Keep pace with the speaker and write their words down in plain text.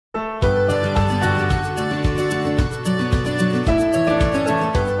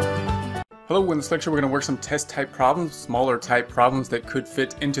Hello, in this lecture we're going to work some test type problems, smaller type problems that could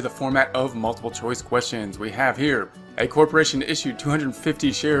fit into the format of multiple choice questions. We have here, a corporation issued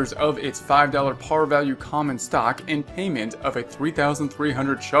 250 shares of its $5 par value common stock in payment of a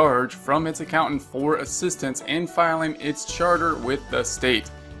 $3,300 charge from its accountant for assistance in filing its charter with the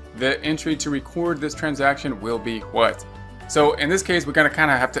state. The entry to record this transaction will be what? So in this case, we're going to kind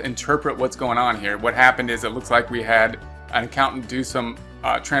of have to interpret what's going on here. What happened is it looks like we had an accountant do some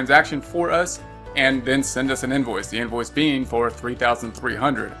transaction for us and then send us an invoice, the invoice being for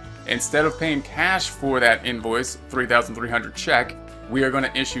 $3,300. Instead of paying cash for that invoice, $3,300 check, we are going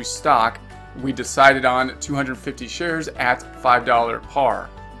to issue stock. We decided on 250 shares at $5 par.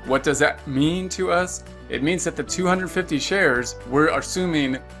 What does that mean to us? It means that the 250 shares we're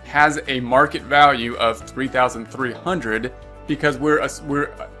assuming has a market value of $3,300 because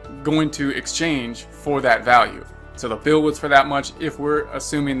we're going to exchange for that value. So the bill was for that much. If we're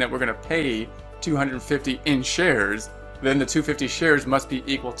assuming that we're going to pay 250 in shares, then the 250 shares must be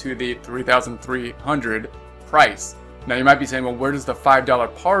equal to the 3,300 price. Now you might be saying, well, where does the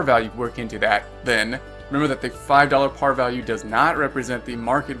 $5 par value work into that then? Remember that the $5 par value does not represent the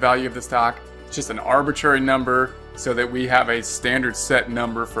market value of the stock. It's just an arbitrary number so that we have a standard set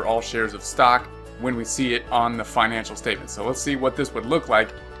number for all shares of stock when we see it on the financial statement. So let's see what this would look like.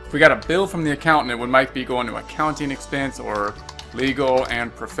 If we got a bill from the accountant, it might be going to accounting expense or legal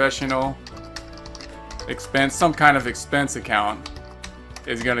and professional expense. Some kind of expense account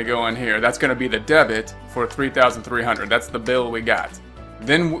is going to go in here. That's going to be the debit for $3,300. That's the bill we got.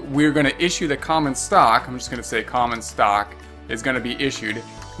 Then we're going to issue the common stock. I'm just going to say common stock is going to be issued.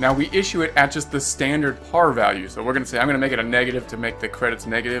 Now we issue it at just the standard par value. So we're going to say, I'm going to make it a negative to make the credits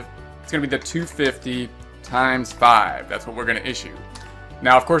negative. It's going to be the 250 times 5. That's what we're going to issue.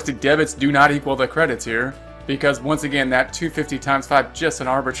 Now, of course, the debits do not equal the credits here because, once again, that 250 times 5 just an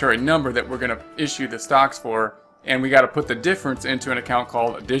arbitrary number that we're going to issue the stocks for, and we got to put the difference into an account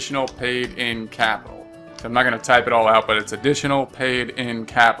called additional paid in capital. So I'm not going to type it all out, but it's additional paid in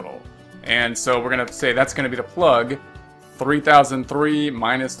capital. And so we're going to say that's going to be the plug. 3,003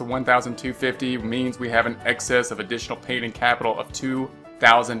 minus the 1,250 means we have an excess of additional paid in capital of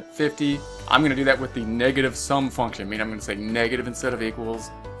 2,050. I'm going to do that with the negative sum function, meaning I'm going to say negative instead of equals,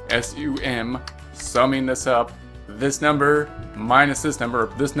 SUM, summing this up, this number minus this number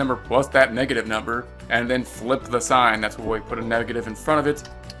plus that negative number, and then flip the sign. That's why we put a negative in front of it,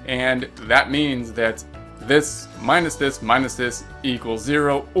 and that means that this minus this equals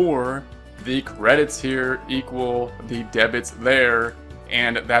 0, or the credits here equal the debits there,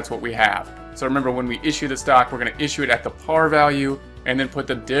 and that's what we have. So remember, when we issue the stock, we're going to issue it at the par value and then put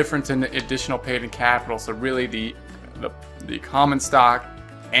the difference in the additional paid in capital. So really the common stock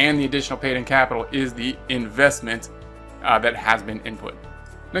and the additional paid in capital is the investment that has been input.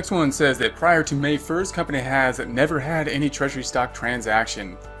 Next one says that prior to May 1st, company has never had any treasury stock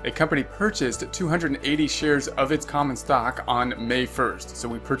transaction. A company purchased 280 shares of its common stock on May 1st. So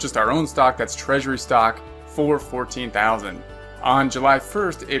we purchased our own stock, that's treasury stock, for $14,000. On July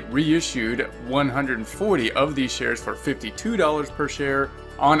 1st, it reissued 140 of these shares for $52 per share.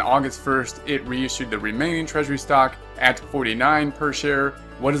 On August 1st, it reissued the remaining treasury stock at $49 per share.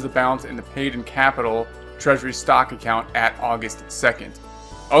 What is the balance in the paid in capital treasury stock account at August 2nd?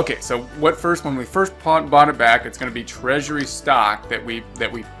 Okay, so when we first bought it back, it's going to be treasury stock that we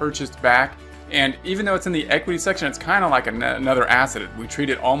purchased back. And even though it's in the equity section, it's kind of like another asset. We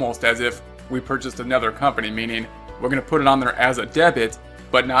treat it almost as if we purchased another company, meaning we're going to put it on there as a debit,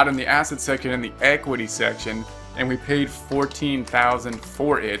 but not in the asset section, in the equity section. And we paid $14,000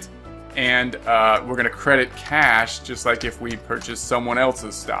 for it. And we're going to credit cash just like if we purchased someone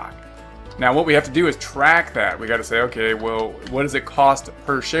else's stock. Now what we have to do is track that. We got to say, okay, well, what does it cost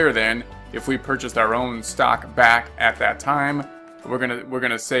per share then if we purchased our own stock back at that time? We're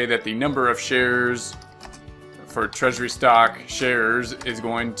gonna say that the number of shares for treasury stock shares is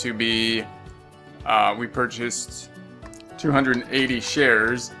going to be we purchased 280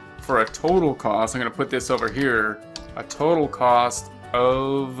 shares for a total cost. I'm going to put this over here. A total cost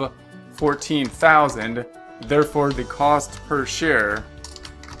of $14,000. Therefore, the cost per share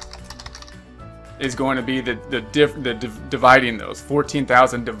is going to be dividing those.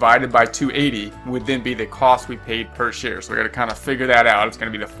 14,000 divided by 280 would then be the cost we paid per share. So we're going to kind of figure that out. It's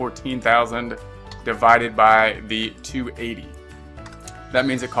going to be the 14,000 divided by the 280. That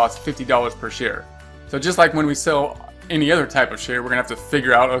means it costs $50 per share. So just like when we sell any other type of share, we're going to have to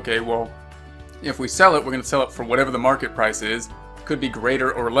figure out, okay, well, if we sell it, we're going to sell it for whatever the market price is. Could be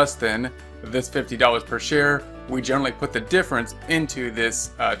greater or less than this $50 per share. We generally put the difference into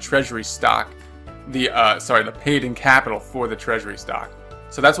this treasury stock, the paid in capital for the treasury stock.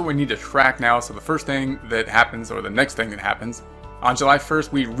 So that's what we need to track now. So the first thing that happens, or the next thing that happens, on July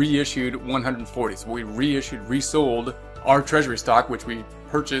 1st, we reissued 140. So we resold our treasury stock, which we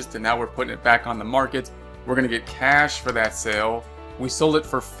purchased, and now we're putting it back on the market. We're going to get cash for that sale. We sold it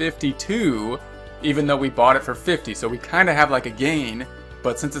for 52, even though we bought it for 50. So we kind of have like a gain,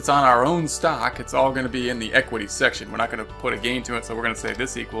 but since it's on our own stock, it's all going to be in the equity section. We're not going to put a gain to it, so we're going to say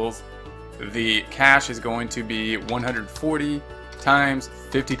this equals, the cash is going to be 140 times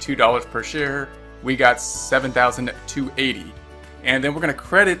 $52 per share. We got $7,280. And then we're going to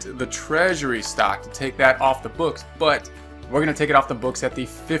credit the treasury stock to take that off the books, but we're going to take it off the books at the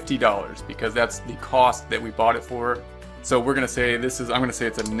 $50 because that's the cost that we bought it for. So we're going to say I'm going to say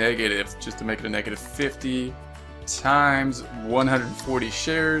it's a negative, just to make it a negative 50 times 140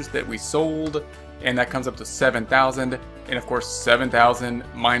 shares that we sold, and that comes up to 7,000. And of course, 7,000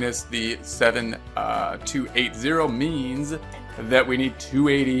 minus the 7,280 means that we need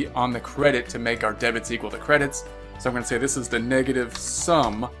 280 on the credit to make our debits equal to credits. So I'm going to say this is the negative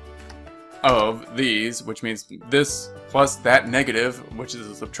sum of these, which means this plus that negative, which is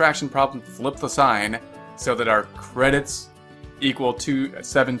a subtraction problem. Flip the sign so that our credits equal to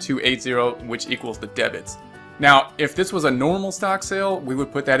 7,280, which equals the debits. Now, if this was a normal stock sale, we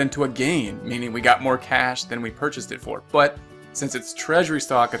would put that into a gain, meaning we got more cash than we purchased it for. But since it's treasury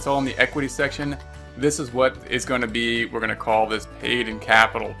stock, it's all in the equity section. This is what is going to be, we're going to call this paid in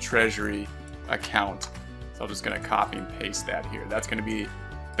capital treasury account. So I'm just going to copy and paste that here. That's going to be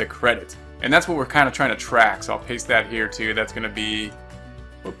the credit. And that's what we're kind of trying to track. So I'll paste that here too. That's going to be,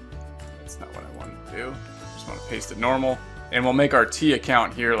 whoop, that's not what I wanted to do. I just want to paste it normal. And we'll make our T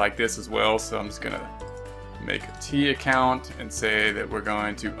account here like this as well. So I'm just going to make a T account and say that we're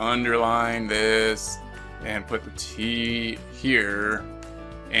going to underline this and put the T here.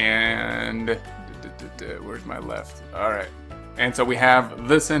 And where's my left? All right. And so we have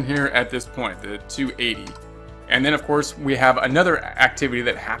this in here at this point, the 280. And then of course we have another activity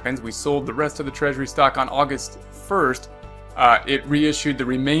that happens. We sold the rest of the treasury stock on August 1st. It reissued the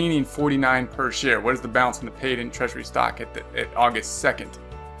remaining 49 per share. What is the balance in the paid in treasury stock at August 2nd?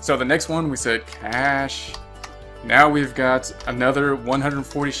 So the next one we said cash. Now we've got another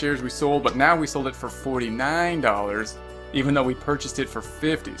 140 shares we sold, but now we sold it for $49, even though we purchased it for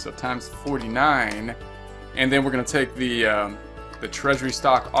 50. So times 49, and then we're going to take the treasury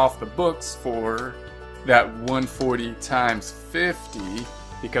stock off the books for that 140 times 50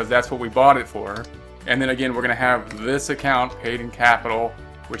 because that's what we bought it for. And then again, we're going to have this account paid in capital,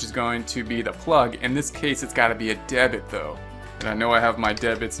 which is going to be the plug. In this case, it's got to be a debit though. And I know I have my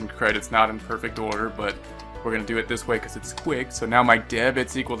debits and credits not in perfect order, but we're going to do it this way because it's quick. So now my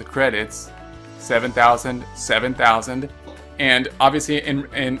debits equal to credits, 7,000, 7,000. And obviously,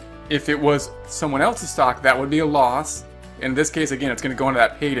 and if it was someone else's stock, that would be a loss. In this case, again, it's going to go into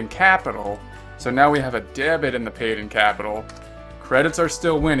that paid in capital. So now we have a debit in the paid in capital. Credits are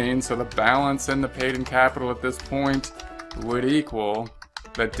still winning, so the balance in the paid in capital at this point would equal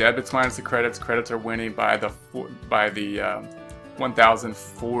the debits minus the credits. Credits are winning by the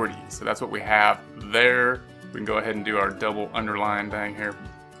 1,040. So that's what we have there. We can go ahead and do our double underline thing here,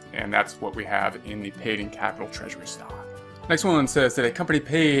 and that's what we have in the paid in capital treasury stock. Next one says that a company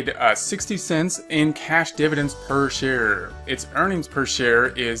paid 60 cents in cash dividends per share. Its earnings per share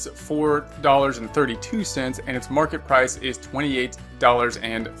is $4.32 and its market price is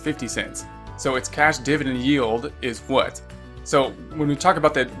 $28.50. So its cash dividend yield is what? So when we talk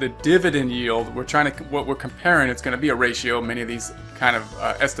about the dividend yield, what we're comparing, it's going to be a ratio. Many of these kind of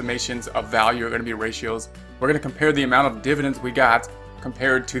estimations of value are going to be ratios. We're going to compare the amount of dividends we got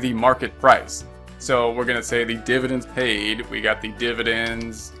compared to the market price. So we're going to say the dividends paid, we got the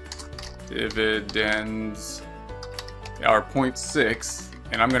dividends are 0.6,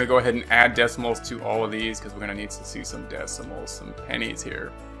 and I'm going to go ahead and add decimals to all of these because we're going to need to see some decimals, some pennies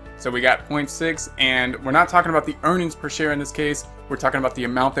here. So we got 0.6, and we're not talking about the earnings per share in this case, we're talking about the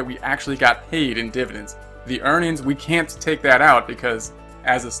amount that we actually got paid in dividends. The earnings, we can't take that out because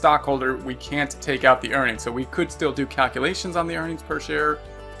as a stockholder, we can't take out the earnings. So we could still do calculations on the earnings per share,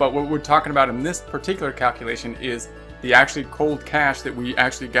 but what we're talking about in this particular calculation is the actually cold cash that we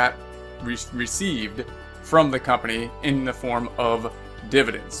actually got received from the company in the form of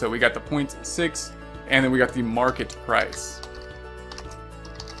dividends. So we got the 0.6, and then we got the market price.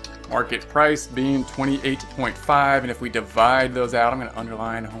 Market price being 28.5, and if we divide those out, I'm going to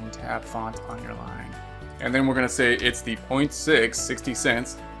underline, home tab, font, underline. And then we're going to say it's the 0.6, 60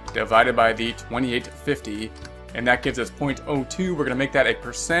 cents, divided by the 28.50, and that gives us 0.02. We're going to make that a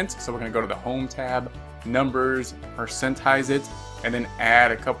percent, so we're going to go to the home tab, numbers, percentize it, and then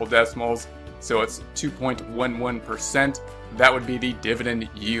add a couple decimals. so it's 2.11%. That would be the dividend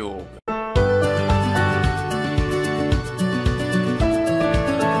yield.